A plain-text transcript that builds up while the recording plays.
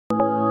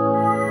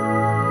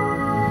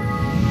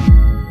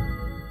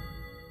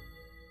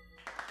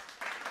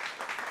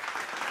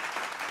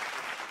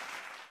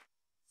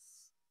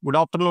Good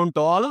afternoon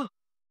to all.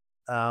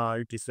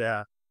 It is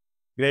a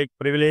great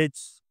privilege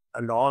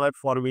and honor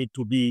for me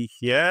to be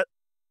here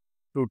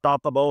to talk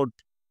about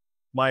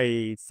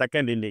my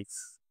second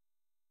innings.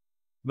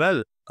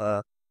 Well,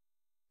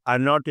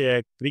 I'm not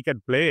a cricket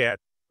player,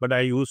 but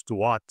I used to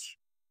watch.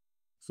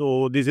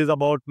 So this is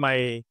about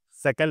my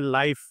second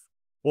life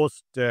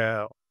post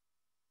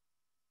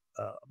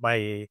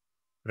my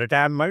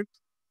retirement.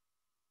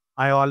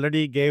 I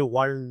already gave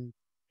one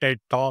TED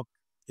talk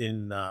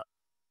in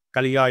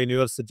Kalia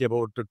University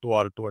about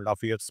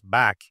 2.5 years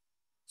back.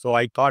 So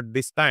I thought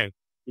this time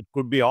it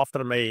could be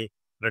after my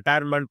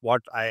retirement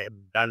what I have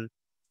done.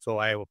 So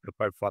I have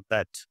prepared for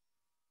that.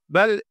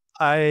 Well,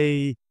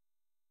 I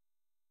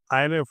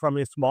am from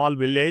a small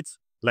village.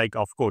 Like,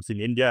 of course, in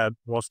India,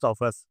 most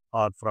of us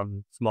are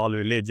from small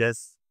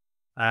villages.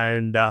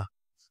 And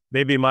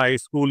maybe my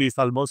school is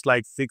almost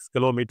like 6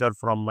 kilometers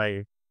from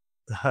my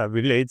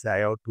village. I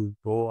have to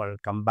go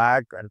and come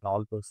back and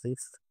all those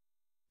things.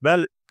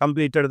 Well,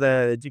 completed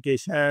the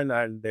education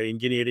and the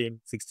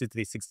engineering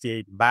 63,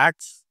 68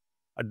 batch.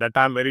 At that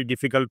time, very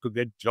difficult to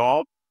get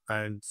job.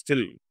 And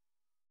still,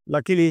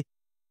 luckily,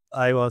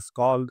 I was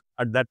called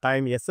at that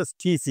time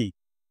SSTC,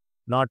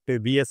 not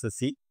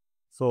BSSC.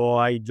 So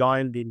I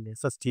joined in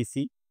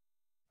SSTC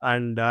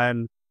and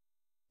I'm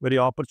very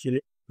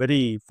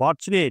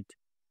fortunate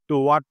to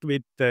work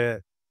with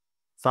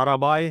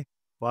Sarabhai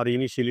for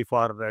initially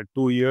for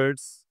 2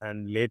 years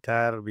and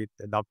later with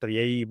Dr.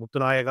 A.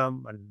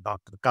 Muthanayagam and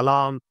Dr.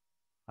 Kalam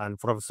and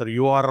Professor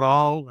U.R.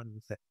 Rao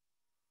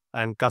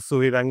and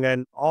Kasuri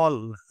Rangan.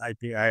 All, I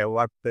think I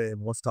worked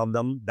most of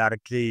them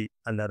directly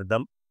under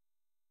them.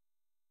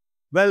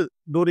 Well,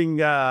 during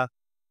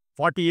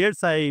 40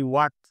 years, I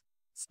worked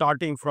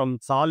starting from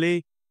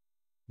solid,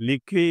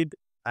 liquid,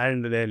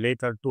 and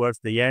later towards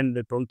the end,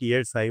 20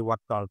 years, I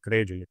worked on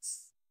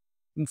graduates.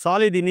 In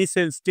solid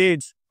initial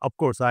stage, of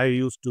course, I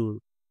used to,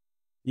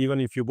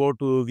 even if you go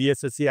to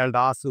VSSC and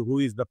ask who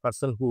is the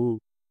person who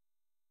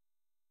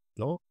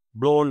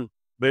blown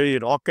very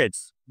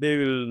rockets, they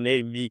will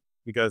name me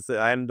because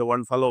I am the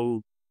one fellow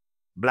who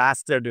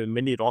blasted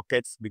many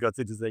rockets because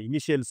it is the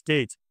initial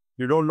stage.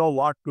 You don't know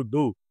what to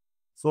do.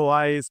 So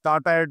I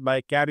started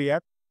my career,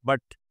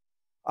 but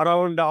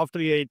around after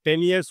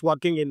 10 years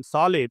working in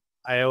solid,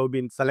 I have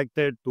been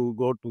selected to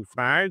go to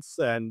France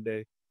and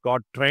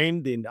got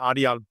trained in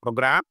RDR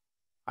program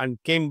and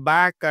came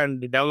back and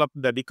developed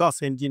the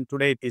DCOS engine.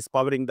 Today it is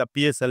powering the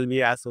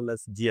PSLV as well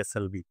as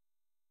GSLV.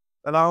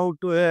 Now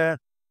to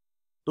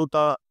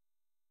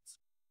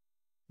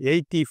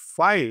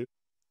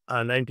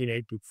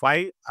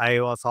 1985, I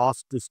was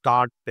asked to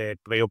start a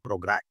trio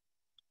program.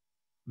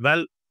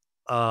 Well,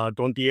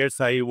 20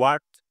 years I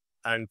worked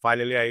and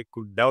finally I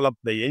could develop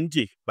the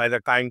engine. By the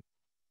time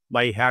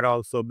my hair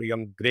also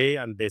became gray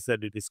and they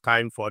said it is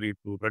time for you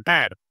to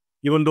retire.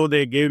 Even though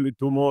they gave me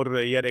 2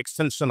 more year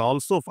extension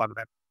also for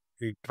that.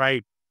 We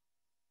tried.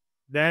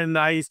 Then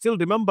I still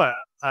remember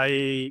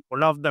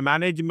one of the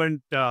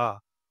management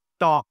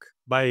talk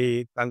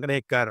by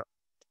Tanganekar,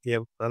 a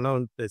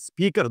pronounced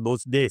speaker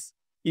those days.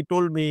 He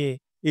told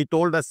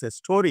us a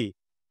story.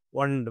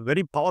 One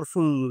very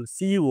powerful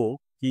CEO,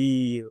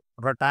 he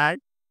retired.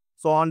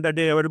 So on the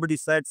day, everybody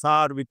said,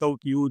 sir,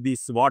 without you,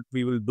 this what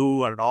we will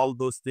do and all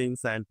those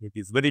things. And it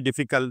is very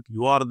difficult.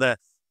 You are the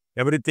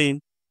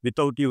everything.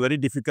 Without you, very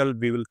difficult.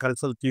 We will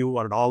consult you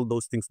and all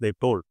those things they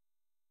told.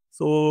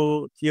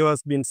 So he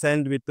was being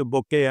sent with the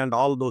bouquet and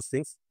all those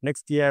things.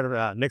 Next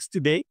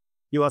day,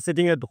 he was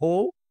sitting at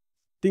home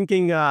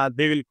thinking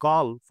they will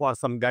call for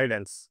some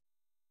guidance.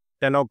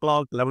 10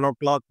 o'clock, 11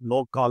 o'clock,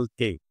 no call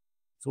came.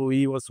 So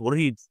he was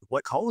worried,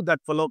 like how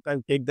that fellow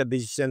can take the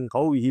decision,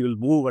 how he will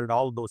move and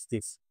all those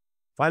things.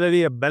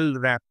 Finally, a bell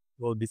rang.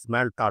 So this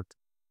man thought,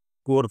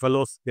 poor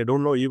fellows, they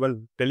don't know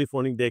even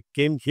telephoning. They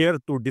came here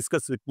to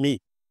discuss with me.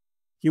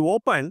 He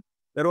opened,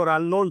 there were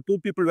unknown 2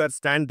 people were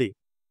standing.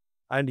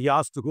 And he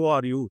asked, who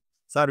are you?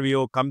 Sir, we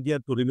have come here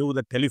to remove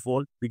the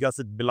telephone because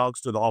it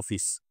belongs to the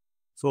office.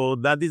 So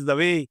that is the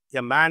way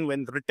a man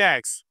when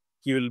retires,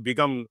 he will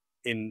become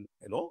in,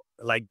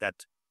 like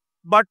that.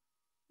 But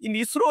in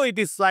ISRO, it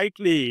is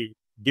slightly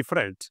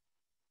different.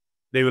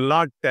 They will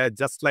not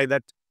just like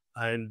that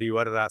and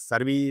your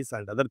service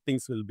and other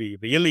things will be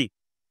really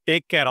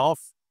take care of.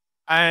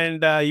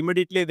 And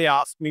immediately they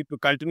asked me to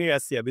continue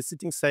as a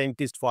visiting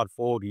scientist for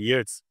 4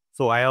 years.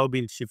 So I have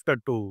been shifted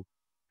to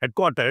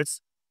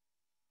headquarters.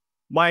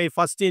 My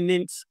first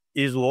innings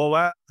is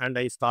over and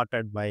I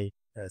started my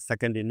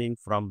second inning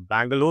from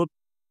Bangalore.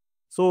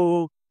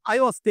 So I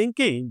was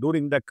thinking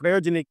during the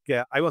cryogenic,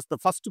 I was the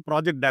first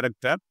project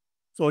director.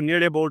 So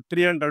nearly about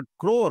 300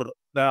 crore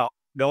the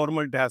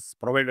government has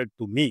provided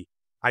to me.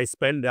 I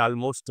spent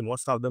almost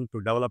most of them to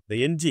develop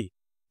the engine.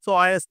 So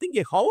I was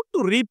thinking how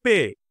to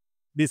repay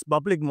this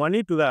public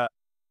money to the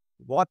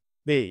what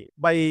way?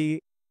 By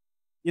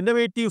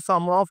innovative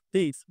some of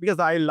things because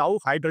I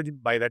love hydrogen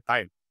by that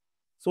time.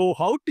 So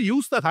how to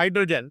use the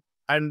hydrogen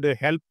and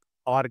help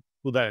or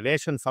to the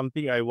nation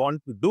something I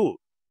want to do.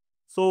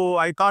 So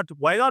I thought,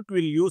 why not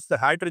we'll use the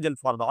hydrogen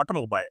for the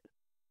automobile?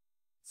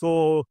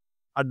 So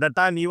At that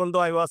time, even though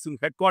I was in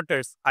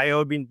headquarters, I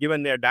have been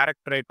given a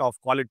directorate of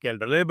quality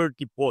and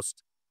reliability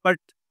post, but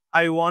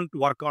I want to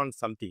work on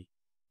something.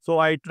 So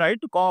I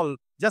tried to call,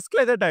 just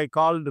like that, I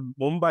called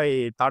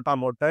Mumbai Tata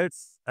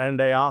Motors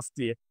and I asked,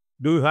 do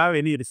you have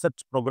any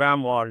research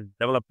program on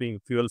developing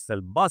fuel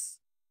cell bus?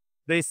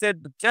 They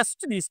said,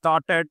 just we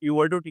started, you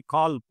why don't you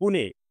call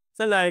Pune?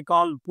 So I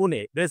called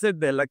Pune. They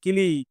said,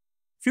 luckily,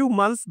 few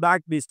months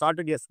back, we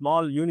started a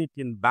small unit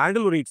in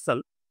Bangalore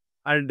itself.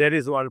 And there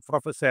is one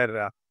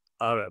professor,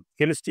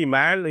 chemistry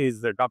man,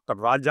 is Dr.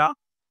 Raja,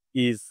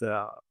 is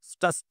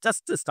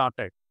just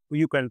started.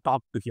 You can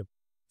talk to him.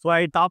 So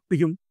I talked to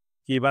him.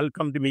 He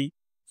welcomed me.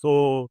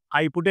 So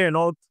I put a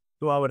note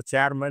to our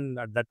chairman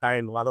at that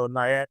time, Madhav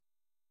Nair.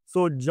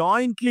 So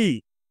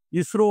jointly,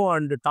 ISRO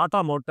and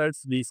Tata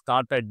Motors, we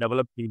started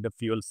developing the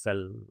fuel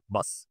cell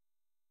bus.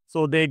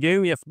 So they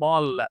gave me a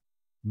small,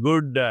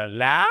 good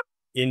lab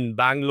in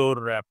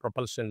Bangalore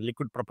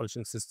Liquid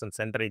Propulsion System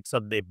Center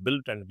itself. They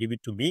built and give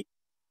it to me.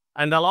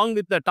 And along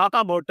with the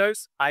Tata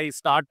Motors, I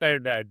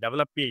started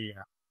developing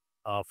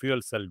a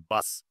fuel cell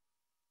bus.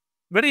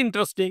 Very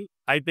interesting.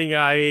 I think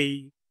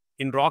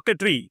in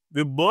rocketry,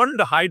 we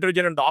burned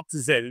hydrogen and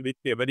oxygen with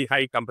a very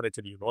high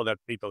temperature. You know that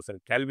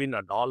 3000 Kelvin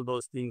and all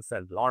those things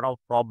and a lot of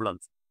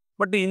problems.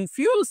 But in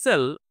fuel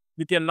cell,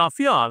 with a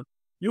Nafion,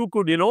 you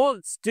could,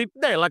 strip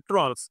the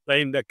electrons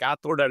in the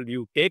cathode and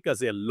you take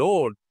as a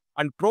load.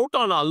 And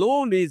proton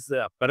alone is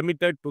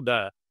permitted to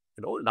the,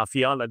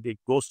 Nafion, and it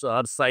goes to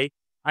our side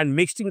and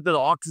mixed with the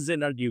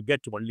oxygen and you get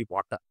only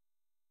water.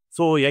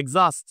 So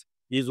exhaust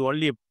is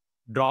only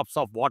drops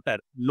of water,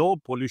 low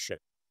pollution.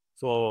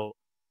 So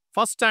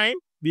first time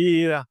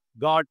we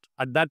got,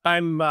 at that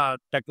time,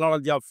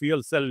 technology of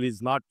fuel cell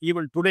is not,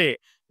 even today,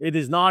 it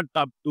is not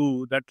up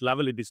to that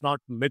level. It is not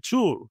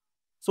mature.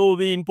 So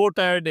we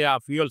imported a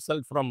fuel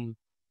cell from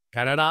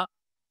Canada,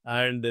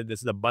 and this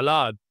is the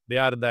Ballard.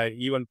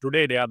 Even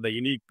today, they are the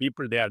unique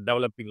people. They are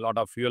developing a lot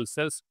of fuel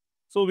cells.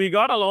 So we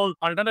got along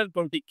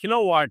 120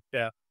 kilowatt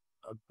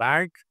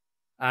bank,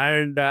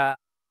 and I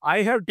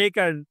have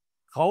taken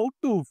how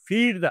to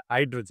feed the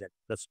hydrogen,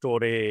 the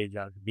storage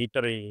and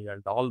metering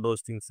and all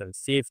those things and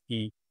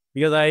safety,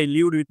 because I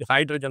lived with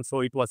hydrogen,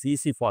 so it was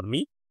easy for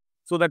me.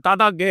 So the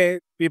Tata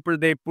people,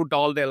 they put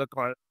all the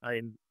electron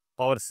in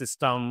power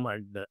system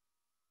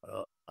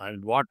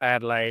and water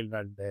line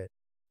and the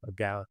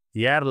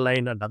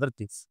airline and other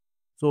things.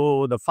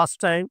 So the first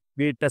time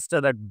we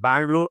tested at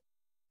Bangalore,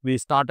 we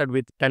started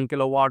with 10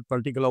 kilowatt,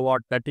 20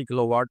 kilowatt, 30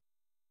 kilowatt.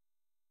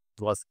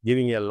 It was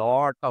giving a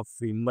lot of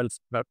immense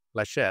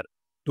pleasure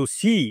to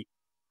see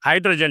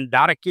hydrogen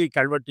directly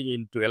converting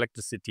into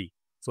electricity.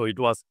 So it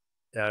was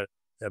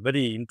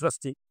very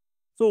interesting.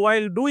 So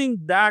while doing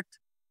that,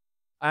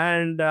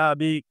 and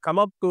we come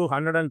up to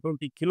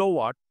 120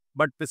 kilowatt,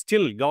 but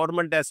still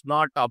government has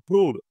not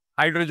approved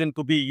hydrogen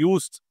to be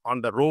used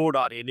on the road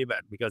or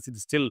anywhere, because it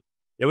is still,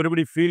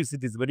 everybody feels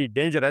it is very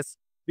dangerous,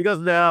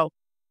 because the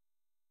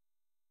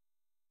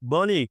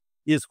burning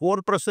is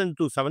 4%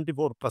 to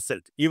 74%.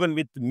 Even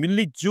with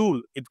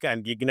millijoule, it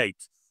can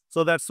ignite.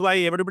 So that's why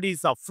everybody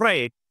is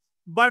afraid.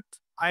 But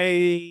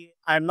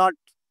I'm not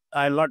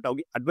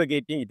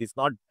advocating it is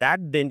not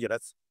that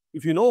dangerous.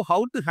 If you know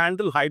how to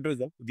handle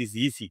hydrogen, it is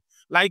easy.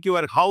 Like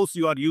your house,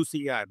 you are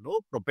using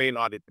propane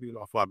or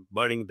ethylene for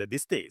burning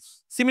these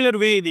days. Similar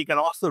way, we can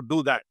also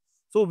do that.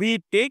 So we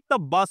take the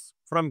bus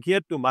from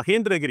here to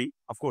Mahendragiri.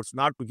 Of course,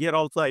 not to here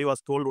also, I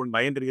was told when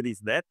Mahendragiri is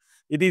there.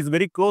 It is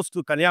very close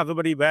to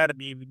Kanyakumari, where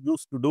we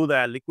used to do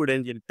the liquid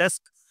engine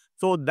test.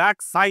 So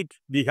that site,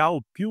 we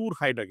have pure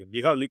hydrogen.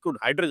 We have liquid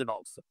hydrogen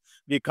also.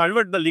 We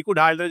convert the liquid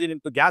hydrogen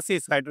into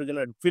gaseous hydrogen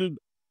and filled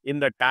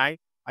in the tank.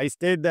 I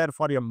stayed there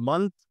for a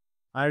month,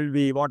 and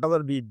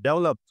whatever we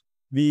developed,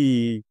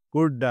 we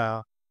could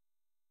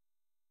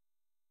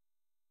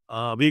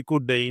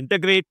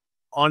integrate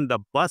on the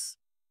bus.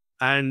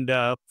 And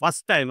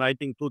first time, I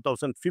think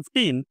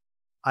 2015,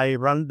 I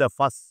run the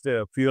first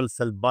fuel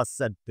cell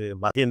bus at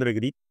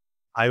Mahendragiri.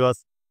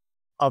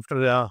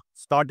 After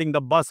starting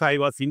the bus, I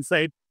was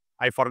inside.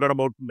 I forgot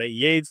about my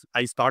age.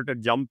 I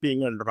started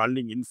jumping and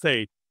running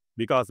inside,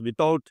 because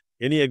without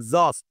any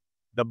exhaust,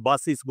 the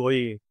bus is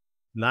going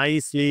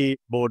nicely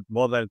about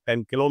more than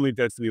 10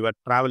 kilometers. We were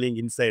traveling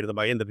inside the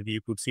Mahendragiri.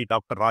 You could see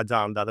Dr. Raja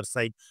on the other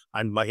side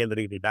and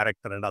Mahendragiri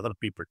director and other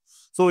people.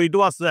 So it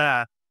was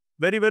a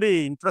very,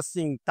 very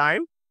interesting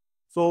time.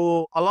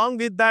 So along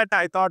with that,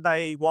 I thought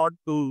I want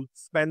to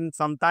spend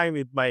some time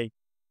with my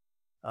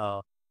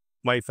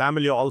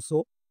family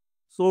also.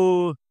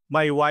 So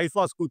my wife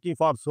was cooking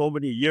for so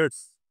many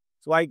years.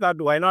 So I thought,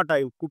 why not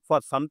I cook for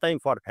some time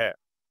for her?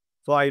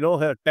 So I know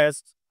her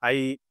taste.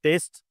 I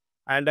taste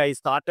and I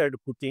started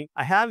cooking.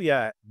 I have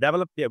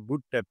developed a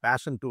good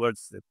passion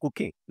towards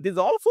cooking. It is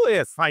also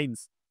a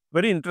science,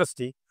 very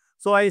interesting.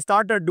 So I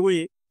started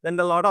doing. Then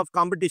a lot of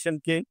competition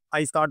came.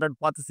 I started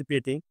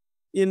participating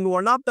in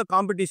one of the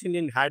competition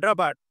in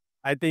Hyderabad.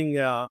 I think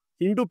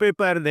Hindu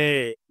paper,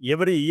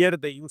 every year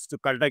they used to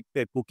conduct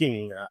a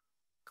cooking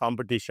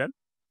competition.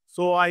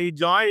 So I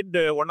joined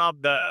one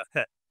of the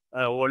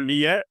one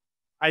year.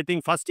 I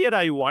think first year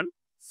I won.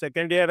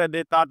 second year,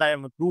 they thought I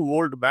am too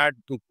old bad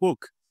to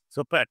cook.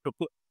 So,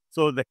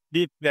 so they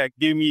did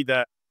give me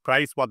the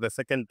prize for the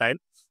second time.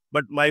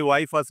 But my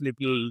wife was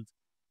little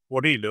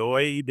worried.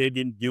 Why they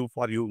didn't give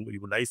for you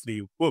nicely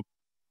you cook.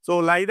 So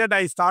like that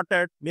I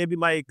started. Maybe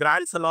my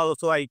grandson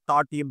also, I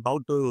taught him how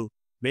to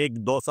make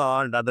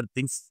dosa and other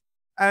things.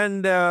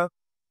 And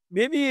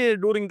maybe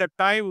during that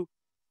time,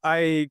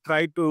 I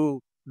tried to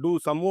do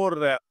some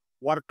more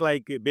work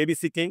like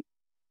babysitting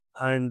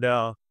and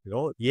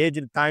age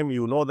and time,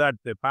 that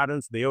the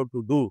parents they have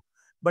to do.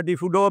 But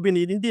if you would have been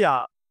in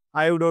India,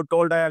 I would have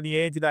told I am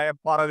aged, I am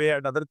far away,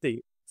 and other thing.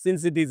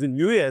 Since it is in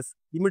US,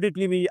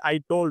 immediately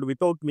I told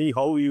without me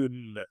how you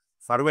will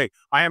survive.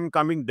 I am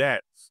coming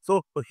there.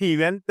 So he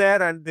went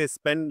there and they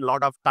spent a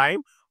lot of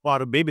time for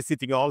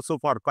babysitting also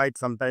for quite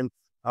some time,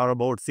 or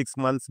about 6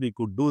 months we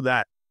could do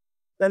that.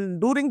 Then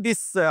during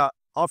this,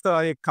 after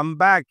I come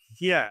back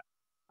here,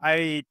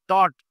 I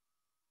thought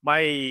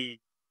my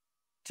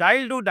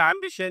childhood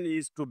ambition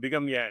is to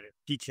become a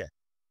teacher.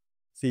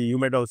 See, you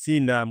might have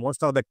seen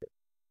most of the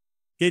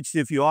kids,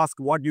 if you ask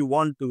what you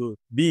want to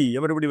be,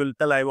 everybody will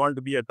tell, I want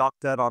to be a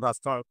doctor or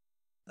astronaut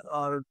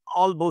or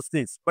all those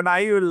things. But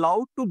I would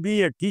love to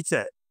be a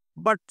teacher.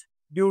 But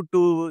due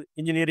to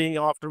engineering,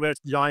 afterwards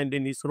joined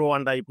in ISRO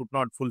and I could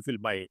not fulfill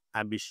my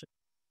ambition.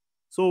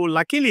 So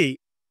luckily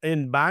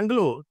in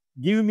Bangalore,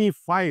 give me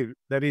 5,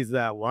 there is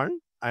one.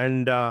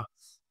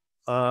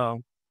 Uh,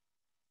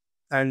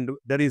 and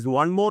there is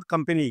one more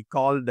company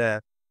called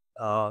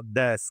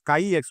the Sky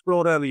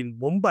Explorer in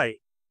Mumbai.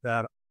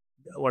 There,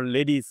 one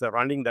lady is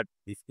running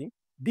this thing.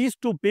 These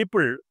two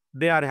people,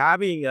 they are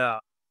having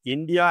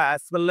India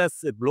as well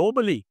as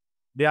globally.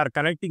 They are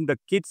connecting the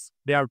kids.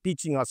 They are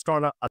teaching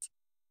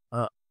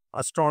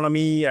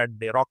astronomy and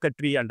the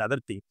rocketry and other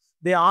things.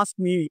 They asked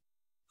me,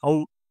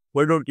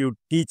 why don't you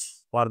teach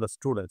for the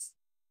students?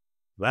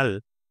 Well,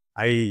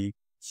 I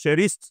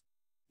cherished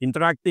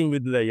interacting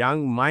with the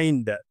young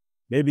mind.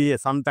 Maybe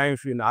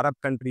sometimes in Arab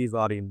countries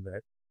or in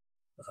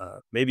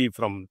maybe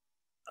from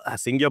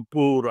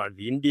Singapore or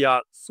India,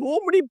 so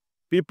many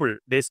people,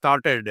 they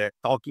started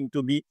talking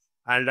to me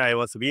and I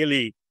was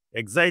really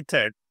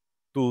excited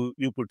to,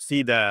 you could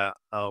see the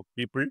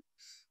people.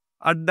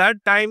 At that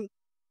time,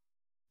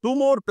 2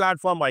 more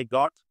platform I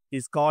got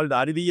is called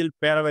Ariviyal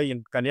Peravai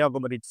in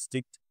Kanyakumari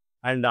district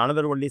and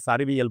another one is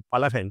Ariviyal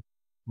Palagan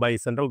by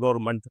central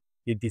government.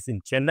 It is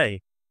in Chennai.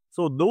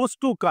 So those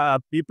two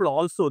people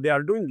also, they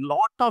are doing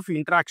lot of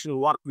interaction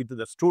work with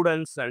the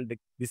students and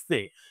this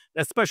thing,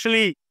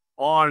 especially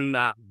on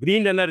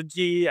green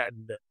energy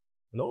and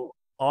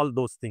all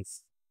those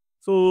things.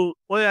 So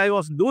what I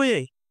was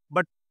doing,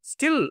 but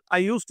still I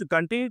used to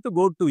continue to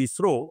go to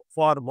ISRO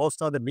for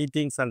most of the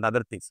meetings and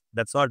other things.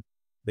 That's what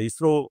the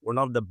ISRO, one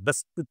of the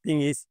best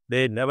thing is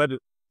they never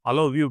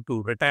allow you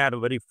to retire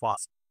very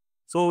fast.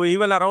 So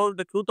even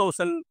around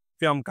 2000,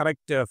 if I'm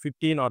correct,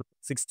 15 or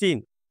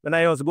 16, when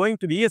I was going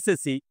to the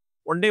ESSC,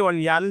 one day one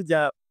young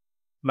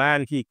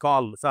man, he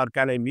called, sir,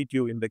 can I meet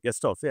you in the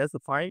guest house? Yes,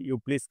 fine, you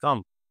please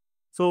come.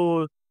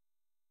 So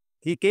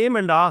he came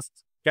and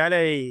asked,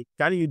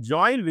 can you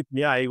join with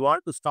me? I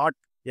want to start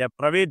a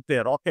private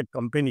rocket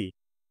company.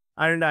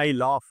 And I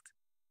laughed.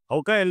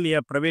 How can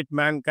a private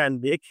man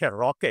can make a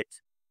rocket?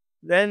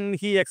 Then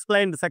he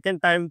explained the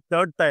second time,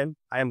 third time,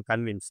 I am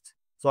convinced.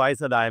 So I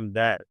said, I am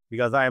there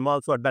because I am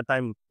also at that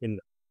time in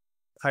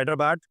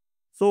Hyderabad.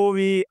 So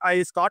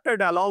I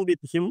started along with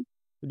him.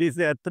 It is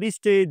a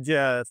 3-stage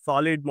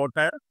solid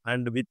motor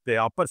and with the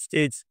upper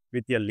stage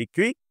with a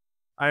liquid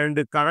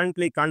and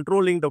currently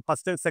controlling the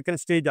first and second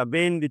stage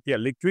again with a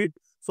liquid.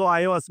 So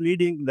I was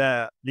leading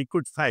the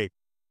liquid side.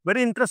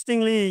 Very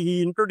interestingly,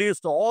 he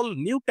introduced all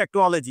new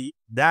technology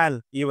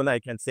than even I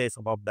can say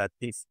some of that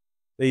things.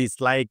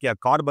 It's like a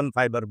carbon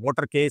fiber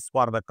motor case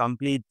for the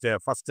complete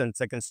first and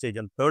second stage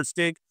and third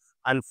stage.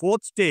 And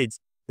fourth stage,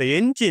 the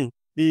engine,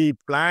 we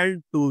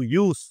plan to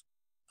use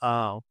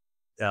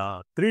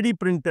 3D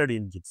printed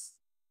engines.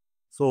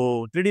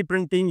 So 3D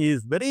printing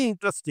is very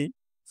interesting.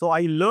 So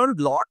I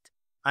learned a lot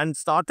and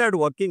started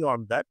working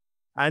on that.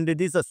 And it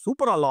is a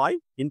super alloy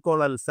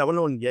Inconel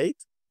 718.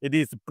 It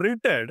is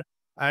printed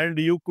and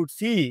you could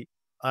see,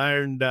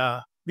 and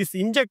this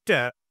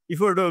injector, if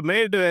it would have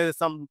made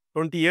some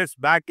 20 years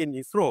back in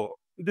ISRO,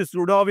 this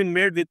would have been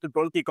made with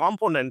 20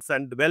 components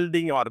and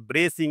welding or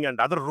bracing and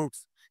other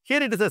routes.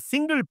 Here it is a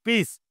single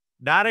piece.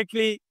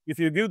 Directly, if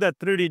you give the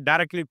 3D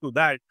directly to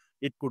that,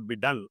 it could be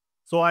done.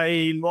 So I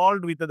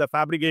involved with the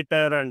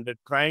fabricator and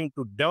trying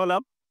to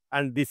develop,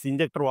 and this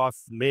injector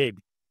was made.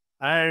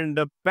 And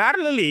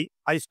parallelly,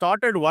 I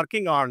started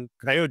working on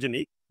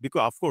cryogenic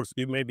because, of course,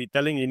 you may be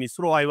telling in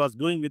ISRO, I was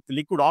doing with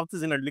liquid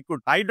oxygen and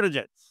liquid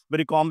hydrogen,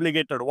 very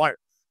complicated one.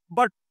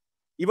 But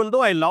even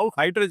though I love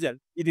hydrogen,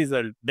 it is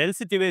a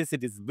density-wise,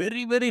 it is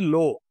very, very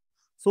low.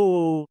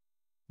 So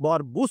for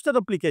booster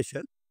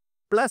application,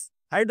 plus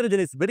hydrogen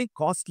is very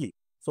costly.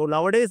 So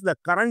nowadays, the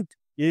current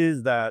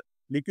is the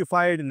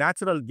liquefied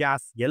natural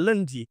gas,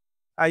 LNG.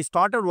 I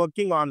started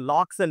working on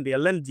LOX and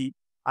LNG.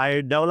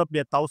 I developed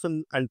a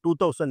 1,000 and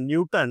 2,000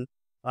 Newton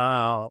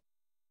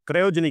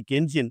cryogenic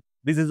engine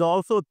This is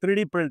also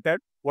 3D printed.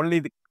 Only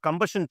the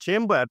combustion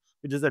chamber,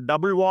 which is a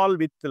double wall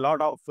with a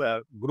lot of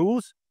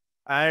grooves,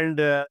 and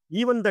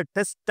even the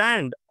test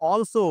stand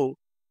also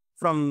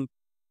from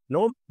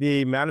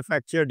they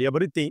manufactured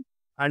everything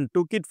and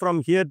took it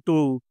from here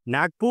to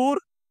Nagpur,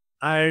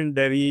 and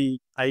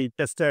I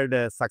tested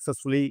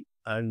successfully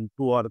and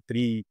 2 or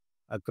 3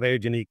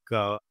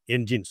 cryogenic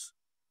engines.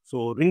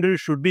 So wrinkle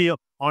should be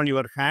on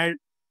your hand,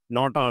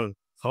 not on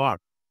heart.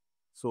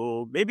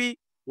 So maybe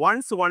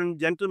once one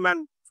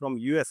gentleman from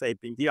US, I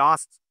think, he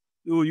asked,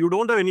 you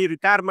don't have any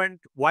retirement,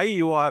 why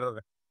you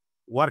are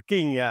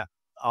working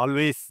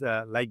always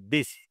like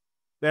this?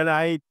 Then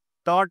I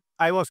thought,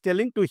 I was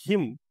telling to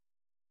him,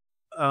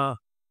 uh,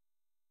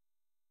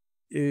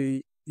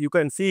 you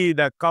can see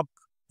the cup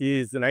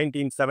is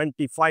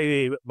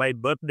 1975, my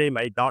birthday,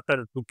 my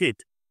daughter took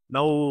it.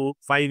 Now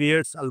 5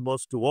 years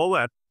almost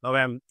over. Now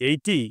I'm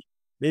 80.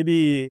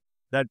 Maybe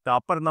that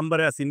upper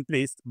number has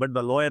increased, but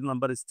the lower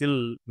number is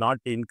still not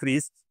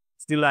increased.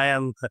 Still I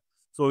am.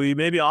 So you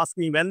may be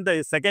asking when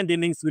the second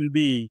innings will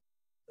be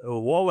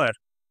over.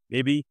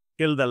 Maybe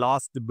till the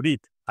last breath.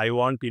 I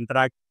want to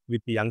interact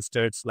with the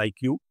youngsters like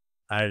you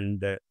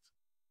and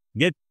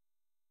get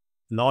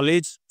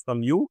knowledge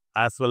from you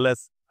as well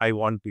as I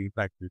want to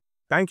interact with.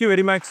 Thank you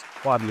very much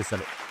for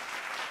listening.